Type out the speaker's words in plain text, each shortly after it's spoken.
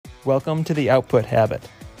Welcome to The Output Habit,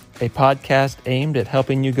 a podcast aimed at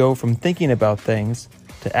helping you go from thinking about things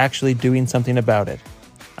to actually doing something about it.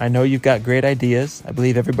 I know you've got great ideas. I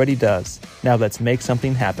believe everybody does. Now let's make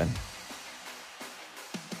something happen.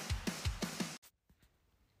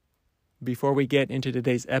 Before we get into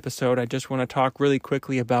today's episode, I just want to talk really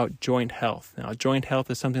quickly about joint health. Now, joint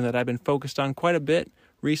health is something that I've been focused on quite a bit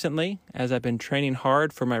recently as I've been training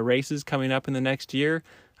hard for my races coming up in the next year.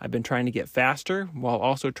 I've been trying to get faster while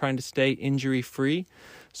also trying to stay injury-free.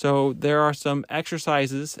 So there are some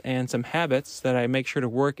exercises and some habits that I make sure to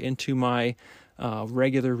work into my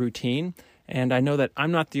regular routine. And I know that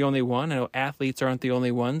I'm not the only one. I know athletes aren't the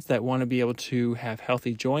only ones that want to be able to have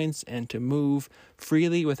healthy joints and to move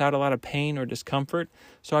freely without a lot of pain or discomfort.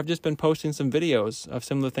 So I've just been posting some videos of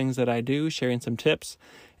some of the things that I do, sharing some tips.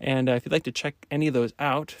 And if you'd like to check any of those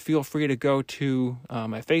out, feel free to go to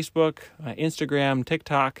my Facebook, Instagram,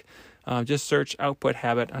 TikTok. Just search Output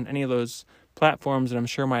Habit on any of those platforms, and I'm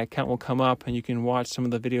sure my account will come up, and you can watch some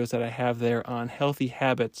of the videos that I have there on healthy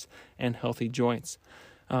habits and healthy joints.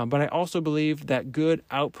 But I also believe that good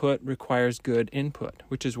output requires good input,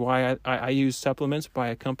 which is why I use supplements by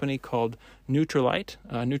a company called Nutrilite.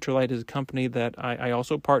 Nutrilite is a company that I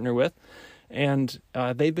also partner with, and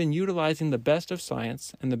they've been utilizing the best of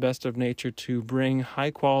science and the best of nature to bring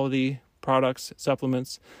high-quality products,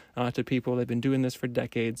 supplements to people. They've been doing this for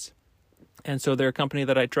decades, and so they're a company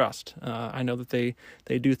that I trust. I know that they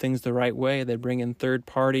do things the right way. They bring in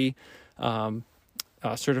third-party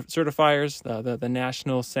certifiers, the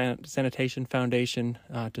National Sanitation Foundation,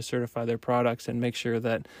 to certify their products and make sure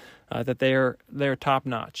that they're top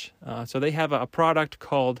notch. So they have a product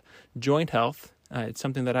called Joint Health. It's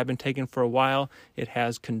something that I've been taking for a while. It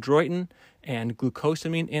has chondroitin and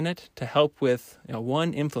glucosamine in it to help with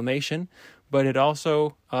inflammation, but it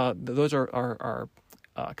also those are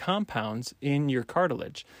compounds in your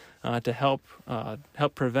cartilage to help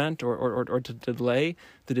prevent or to delay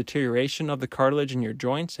the deterioration of the cartilage in your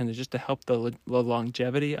joints, and just to help the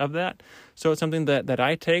longevity of that. So it's something that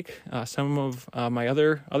I take. Some of my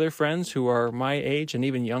other friends who are my age and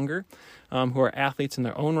even younger, who are athletes in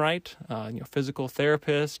their own right, physical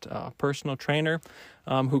therapist, personal trainer,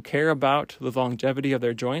 who care about the longevity of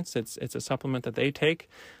their joints. It's a supplement that they take.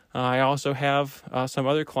 I also have some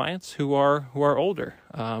other clients who are older,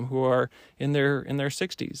 who are in their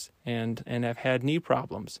 60s and have had knee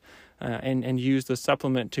problems, and use the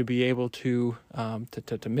supplement to be able to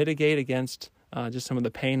mitigate against just some of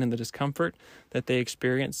the pain and the discomfort that they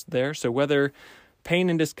experience there. So whether pain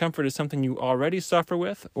and discomfort is something you already suffer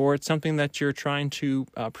with, or it's something that you're trying to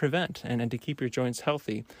prevent and to keep your joints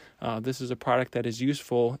healthy, this is a product that is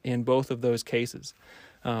useful in both of those cases.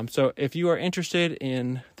 So if you are interested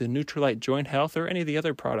in the Nutrilite Joint Health or any of the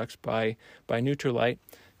other products by Nutrilite,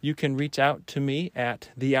 you can reach out to me at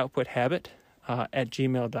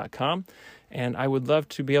theoutputhabit@gmail.com, and I would love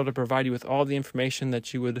to be able to provide you with all the information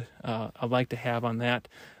that you would like to have on that.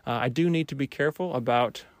 I do need to be careful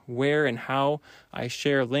about where and how I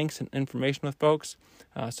share links and information with folks,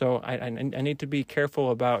 so I need to be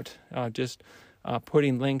careful about just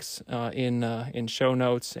putting links in show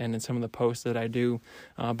notes and in some of the posts that I do.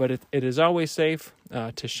 But it is always safe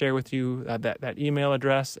to share with you that email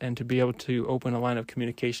address and to be able to open a line of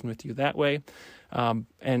communication with you that way.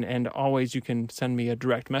 And always you can send me a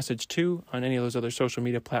direct message too on any of those other social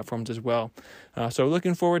media platforms as well. So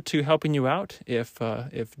looking forward to helping you out if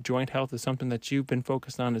joint health is something that you've been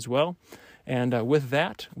focused on as well. And with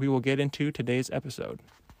that, we will get into today's episode.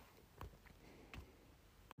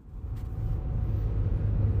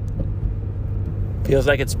 Feels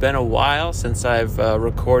like it's been a while since I've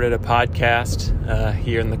recorded a podcast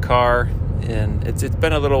here in the car, and it's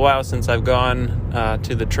been a little while since I've gone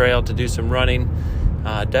to the trail to do some running.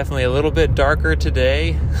 Definitely a little bit darker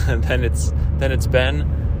today than it's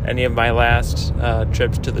been any of my last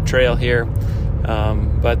trips to the trail here,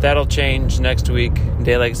 but that'll change next week.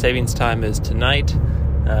 Daylight savings time is tonight,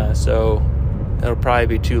 so it'll probably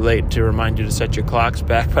be too late to remind you to set your clocks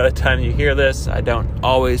back by the time you hear this. I don't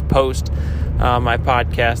always post my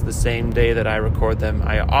podcast the same day that I record them.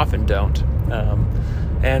 I often don't.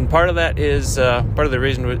 And part of that is, part of the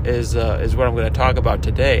reason is what I'm going to talk about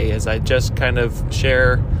today, is I just kind of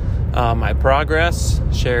share my progress,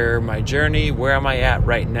 share my journey, where am I at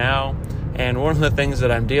right now. And one of the things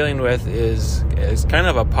that I'm dealing with is kind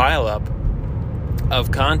of a pileup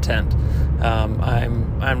of content.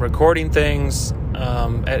 I'm recording things,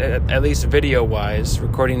 at least video-wise,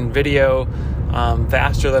 recording video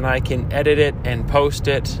faster than I can edit it and post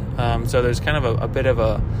it. So there's kind of a bit of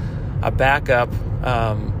a backup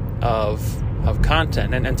of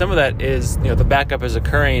content, and some of that is, the backup is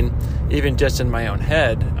occurring even just in my own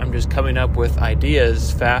head. I'm just coming up with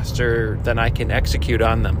ideas faster than I can execute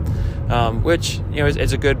on them, which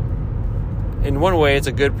is a good, in one way, it's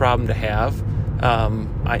a good problem to have.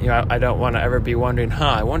 I don't want to ever be wondering,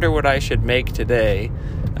 I wonder what I should make today.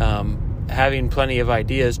 Having plenty of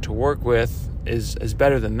ideas to work with is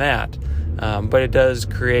better than that. But it does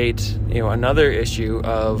create, another issue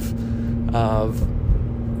of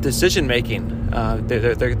decision making.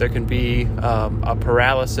 There can be a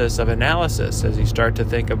paralysis of analysis as you start to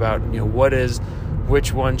think about,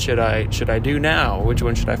 which one should I do now? Which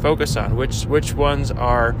one should I focus on? Which ones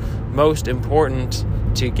are most important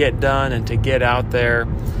to get done and to get out there?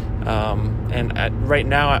 Right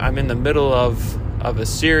now I'm in the middle of a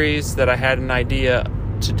series that I had an idea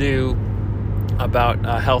to do about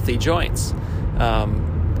healthy joints.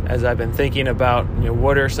 As I've been thinking about,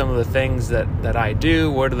 what are some of the things that I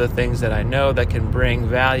do? What are the things that I know that can bring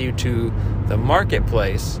value to the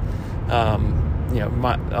marketplace? A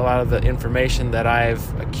lot of the information that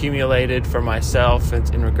I've accumulated for myself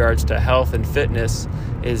in regards to health and fitness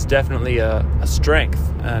is definitely a strength.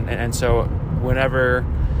 And so whenever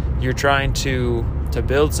you're trying to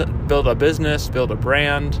build a business, build a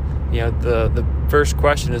brand, the first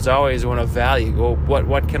question is always one of value. Well,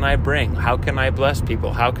 what can I bring? How can I bless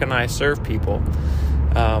people? How can I serve people?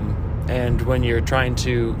 And when you're trying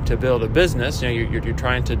to build a business, you're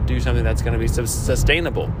trying to do something that's going to be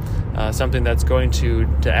sustainable, something that's going to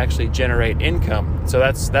actually generate income. So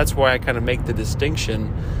that's why I kind of make the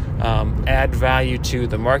distinction, add value to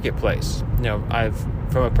the marketplace.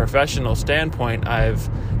 From a professional standpoint, I've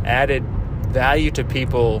added value to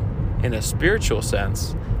people in a spiritual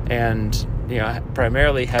sense, and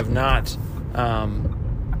primarily have not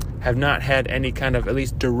had any kind of at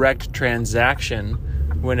least direct transaction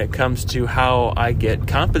when it comes to how I get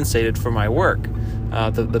compensated for my work.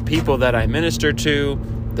 The people that I minister to,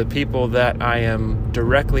 the people that I am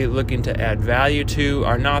directly looking to add value to,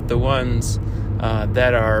 are not the ones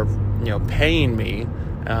that are paying me,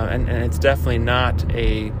 and it's definitely not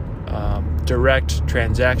a direct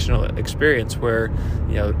transactional experience where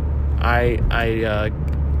I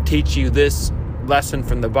teach you this lesson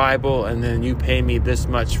from the Bible and then you pay me this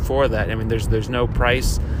much for that. I mean, there's no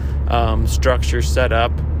price structure set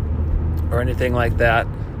up or anything like that.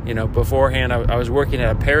 Beforehand I was working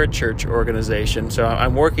at a parachurch organization, so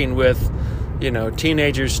I'm working with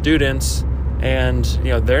teenagers, students, and they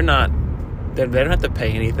don't have to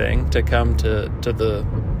pay anything to come to the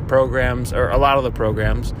programs, or a lot of the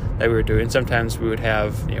programs that we were doing. Sometimes we would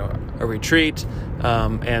have a retreat,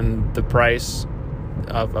 and the price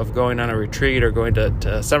of going on a retreat or going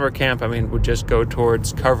to summer camp, would just go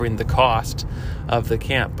towards covering the cost of the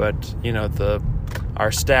camp. But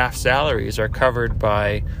our staff salaries are covered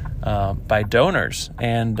by donors,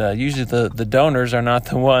 and usually the donors are not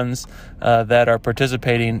the ones that are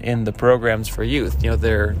participating in the programs for youth.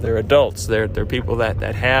 They're adults. They're people that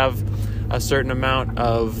have a certain amount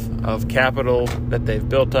of capital that they've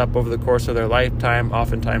built up over the course of their lifetime.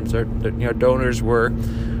 Oftentimes, donors were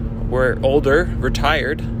older,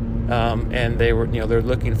 retired, and they're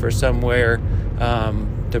looking for somewhere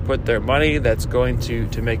to put their money that's going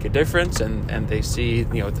to make a difference, and they see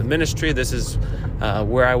the ministry. This is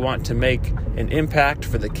where I want to make an impact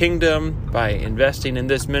for the kingdom by investing in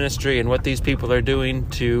this ministry and what these people are doing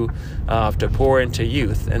to pour into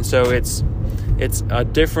youth. And so it's a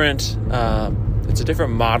different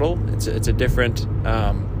model. It's a different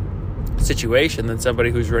situation than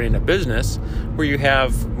somebody who's running a business, where you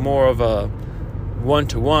have more of a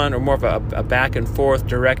one-to-one or more of a back and forth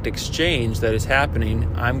direct exchange that is happening.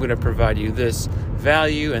 I'm going to provide you this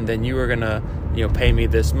value, and then you are going to pay me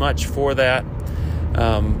this much for that.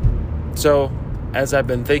 So as I've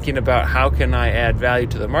been thinking about how can I add value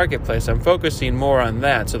to the marketplace, I'm focusing more on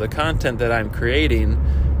that. So the content that I'm creating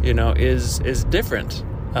is different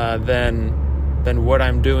than what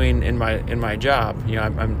I'm doing in my job.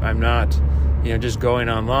 I'm not just going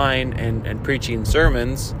online and preaching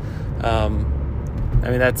sermons.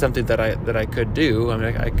 That's something that I could do.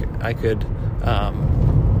 I could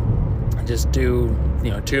just do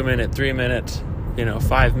 2-minute, 3-minute,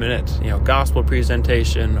 5-minute gospel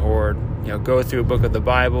presentation, or go through a book of the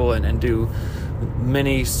Bible and do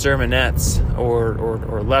mini sermonettes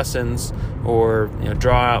or lessons, or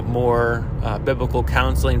draw out more biblical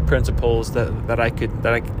counseling principles that I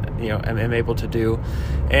am able to do.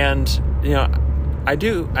 And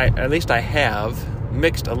I have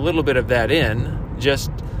mixed a little bit of that in,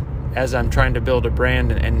 just as I'm trying to build a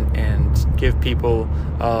brand and give people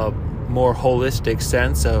more holistic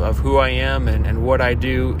sense of who I am and what I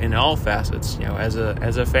do in all facets, as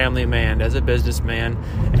a family man, as a businessman,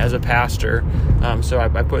 as a pastor. So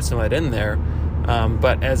I put some of that in there.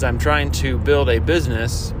 But as I'm trying to build a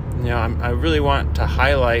business, I really want to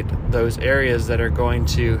highlight those areas that are going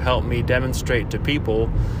to help me demonstrate to people,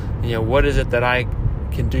 what is it that I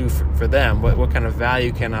can do for them? What kind of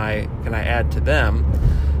value can I add to them?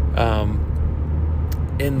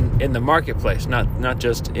 In the marketplace, not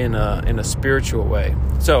just in a spiritual way.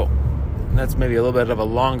 So that's maybe a little bit of a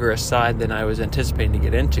longer aside than I was anticipating to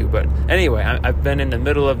get into. But anyway, I've been in the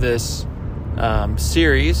middle of this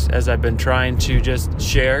series as I've been trying to just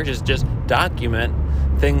share, just document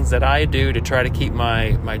things that I do to try to keep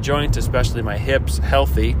my joints, especially my hips,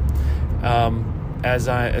 healthy.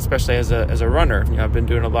 Especially as a runner, I've been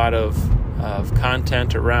doing a lot of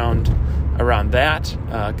content around that,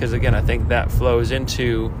 because again, I think that flows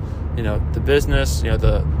into the business,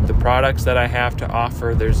 the products that I have to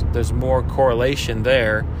offer. There's more correlation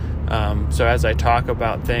there. So as I talk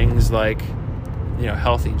about things like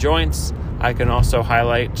healthy joints, I can also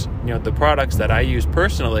highlight the products that I use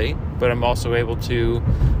personally, but I'm also able to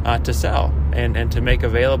sell and to make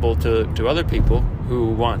available to other people who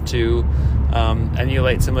want to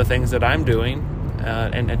emulate some of the things that I'm doing,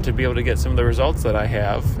 and to be able to get some of the results that I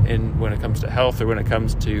have when it comes to health or when it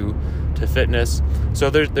comes to fitness. So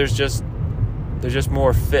there's just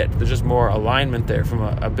more fit. There's just more alignment there from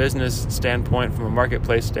a business standpoint, from a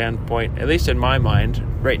marketplace standpoint. At least in my mind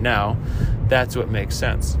right now, that's what makes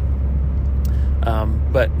sense.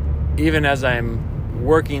 But even as I'm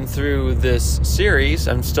working through this series,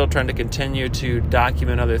 I'm still trying to continue to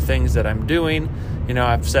document other things that I'm doing.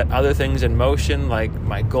 I've set other things in motion, like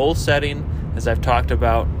my goal setting, as I've talked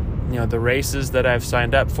about, the races that I've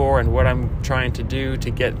signed up for and what I'm trying to do to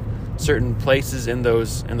get certain places in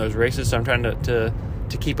those races. So I'm trying to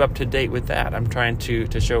keep up to date with that. I'm trying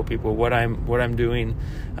to show people what I'm doing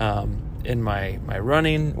in my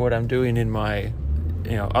running, what I'm doing in my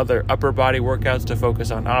other upper body workouts to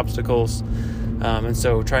focus on obstacles. And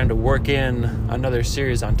so trying to work in another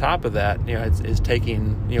series on top of that, is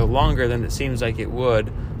taking, longer than it seems like it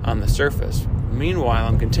would on the surface. Meanwhile,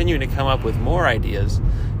 I'm continuing to come up with more ideas.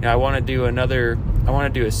 I want to do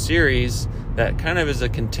a series that kind of is a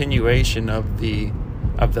continuation of the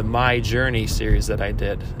My Journey series that I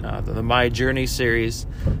did. The My Journey series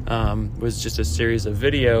was just a series of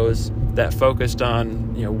videos that focused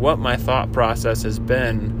on, what my thought process has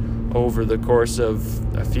been over the course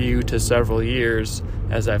of a few to several years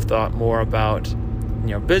as I've thought more about,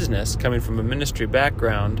 business, coming from a ministry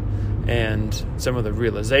background, and some of the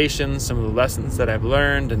realizations, some of the lessons that I've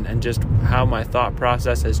learned, and just how my thought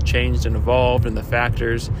process has changed and evolved, and the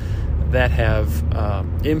factors that have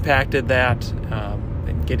impacted that,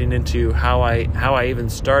 and getting into how I even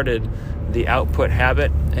started the output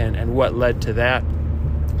habit and what led to that.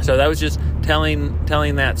 So that was just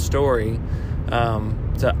telling that story.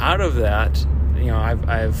 So out of that,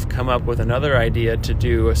 I've come up with another idea to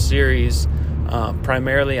do a series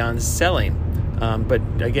primarily on selling, but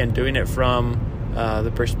again, doing it from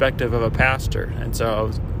the perspective of a pastor. And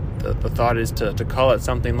so the thought is to call it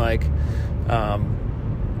something like, a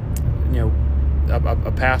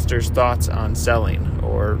pastor's thoughts on selling,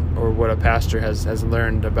 or what a pastor has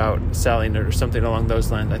learned about selling, or something along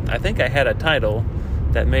those lines. I think I had a title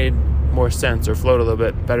that made more sense or flowed a little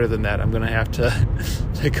bit better than that. I'm going to have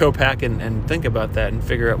to go back and think about that and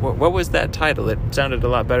figure out what was that title. It sounded a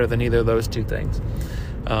lot better than either of those two things.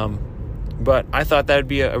 But I thought that would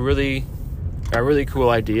be a really cool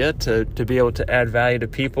idea to be able to add value to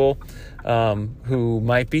people who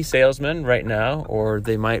might be salesmen right now, or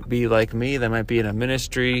they might be like me. They might be in a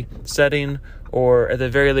ministry setting, or at the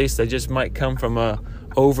very least, they just might come from a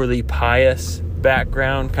overly pious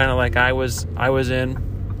background, kind of like I was in.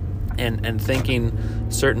 And thinking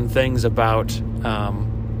certain things about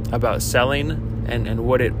selling and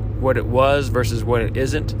what it was versus what it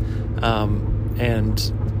isn't,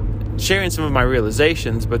 and sharing some of my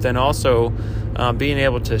realizations, but then also being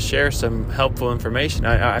able to share some helpful information.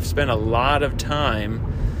 I've spent a lot of time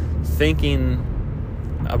thinking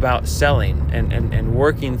about selling and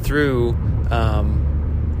working through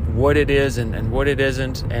what it is and what it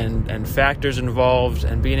isn't, and factors involved,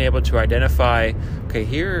 and being able to identify, okay,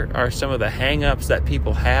 here are some of the hang-ups that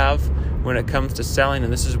people have when it comes to selling,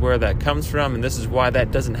 and this is where that comes from, and this is why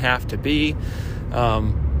that doesn't have to be.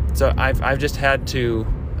 So I've just had to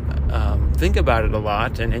think about it a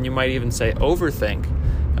lot, and you might even say overthink.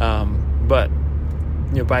 But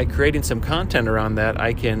by creating some content around that,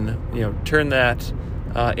 I can turn that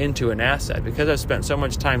into an asset, because I've spent so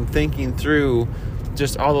much time thinking through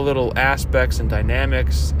just all the little aspects and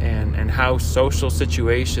dynamics and how social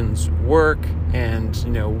situations work, and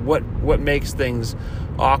what makes things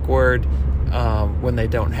awkward when they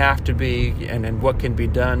don't have to be, and what can be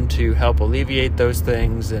done to help alleviate those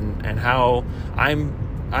things, and how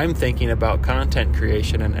I'm thinking about content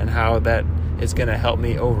creation and how that is going to help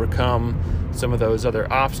me overcome some of those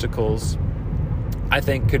other obstacles, I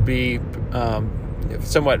think could be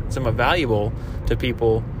somewhat valuable to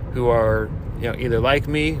people who are either like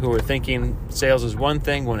me, who are thinking sales is one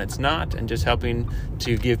thing when it's not, and just helping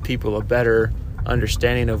to give people a better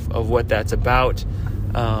understanding of what that's about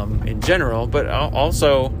in general, but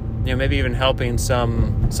also maybe even helping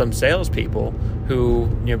some salespeople who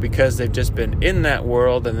because they've just been in that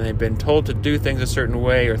world and they've been told to do things a certain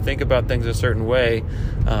way or think about things a certain way,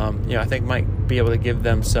 I think might be able to give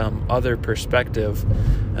them some other perspective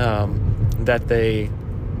that they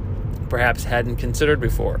perhaps hadn't considered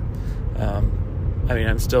before.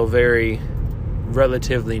 I'm still very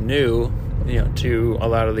relatively new, to a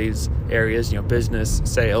lot of these areas, business,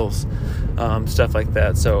 sales, stuff like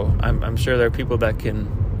that. So I'm sure there are people that can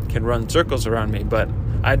run circles around me, but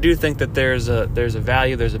I do think that there's a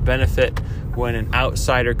value, there's a benefit when an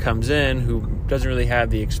outsider comes in who doesn't really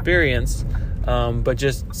have the experience, but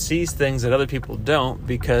just sees things that other people don't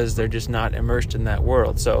because they're just not immersed in that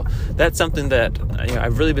world. So that's something that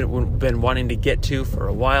I've really been wanting to get to for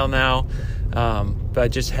a while now, but I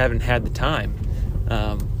just haven't had the time.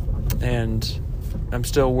 And I'm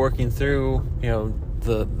still working through,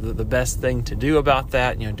 the best thing to do about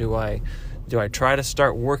that. Do I try to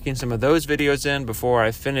start working some of those videos in before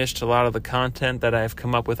I've finished a lot of the content that I've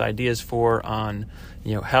come up with ideas for on,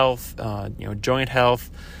 health, joint health,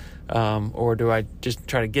 or do I just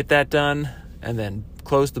try to get that done and then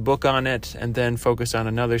close the book on it and then focus on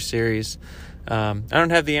another series? I don't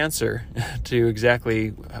have the answer to exactly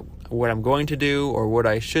what I'm going to do or what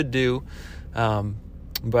I should do.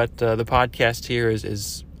 But the podcast here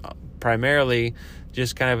is primarily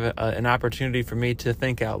just kind of an opportunity for me to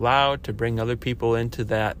think out loud, to bring other people into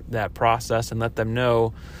that process and let them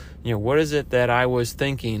know, what is it that I was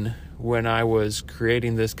thinking when I was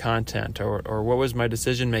creating this content, or what was my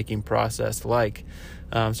decision-making process like.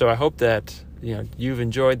 So I hope that, you've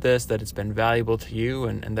enjoyed this, that it's been valuable to you,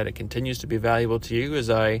 and that it continues to be valuable to you as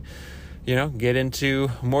I get into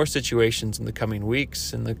more situations in the coming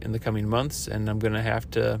weeks, in the coming months, and I'm going to have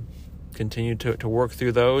to continue to work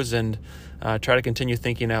through those and try to continue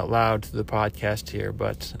thinking out loud to the podcast here.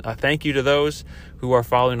 But thank you to those who are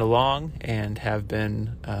following along and have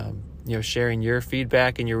been sharing your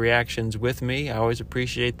feedback and your reactions with me. I always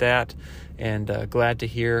appreciate that, and glad to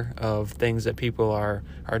hear of things that people are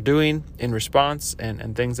doing in response,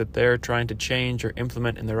 and things that they're trying to change or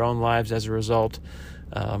implement in their own lives as a result.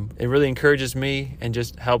 It really encourages me and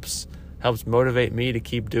just helps motivate me to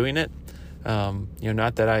keep doing it.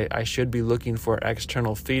 Not that I should be looking for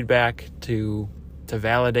external feedback to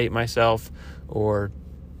validate myself, or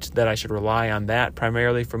that I should rely on that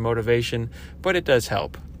primarily for motivation, but it does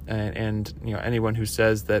help. And anyone who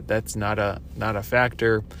says that that's not a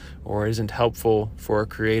factor or isn't helpful for a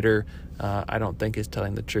creator, I don't think is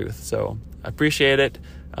telling the truth. So I appreciate it.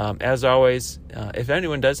 As always, if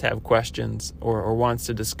anyone does have questions or wants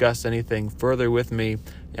to discuss anything further with me,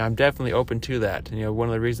 I'm definitely open to that. One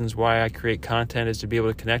of the reasons why I create content is to be able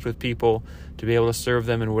to connect with people, to be able to serve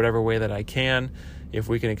them in whatever way that I can. If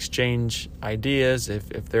we can exchange ideas,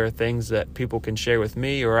 if there are things that people can share with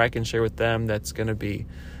me or I can share with them that's going to be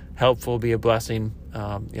helpful, be a blessing,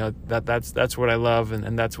 that's what I love,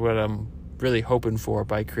 and that's what I'm really hoping for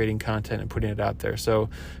by creating content and putting it out there. So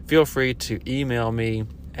feel free to email me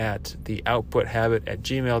at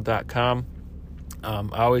theoutputhabit@gmail.com. I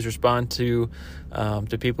always respond to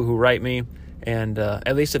people who write me, and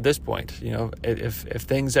at least at this point, if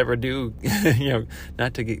things ever do,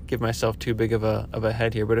 not to give myself too big of a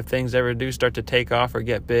head here, but if things ever do start to take off or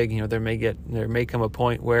get big, there may come a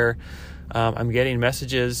point where I'm getting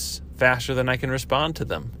messages faster than I can respond to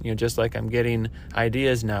them. Just like I'm getting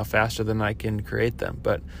ideas now faster than I can create them.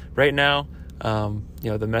 But right now,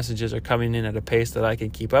 the messages are coming in at a pace that I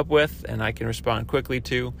can keep up with and I can respond quickly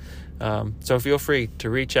to. So feel free to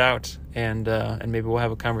reach out, and maybe we'll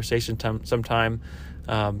have a conversation sometime.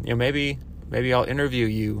 Maybe I'll interview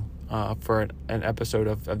you for an episode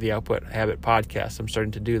of the Output Habit podcast. I'm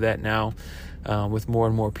starting to do that now with more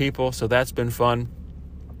and more people. So that's been fun,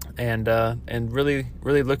 and really,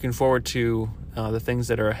 really looking forward to the things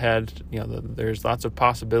that are ahead. There's lots of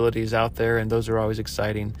possibilities out there, and those are always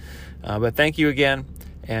exciting. But thank you again,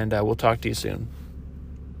 and we'll talk to you soon.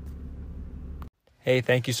 Hey,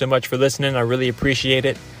 thank you so much for listening. I really appreciate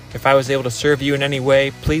it. If I was able to serve you in any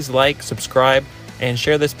way, please like, subscribe, and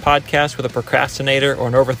share this podcast with a procrastinator or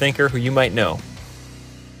an overthinker who you might know.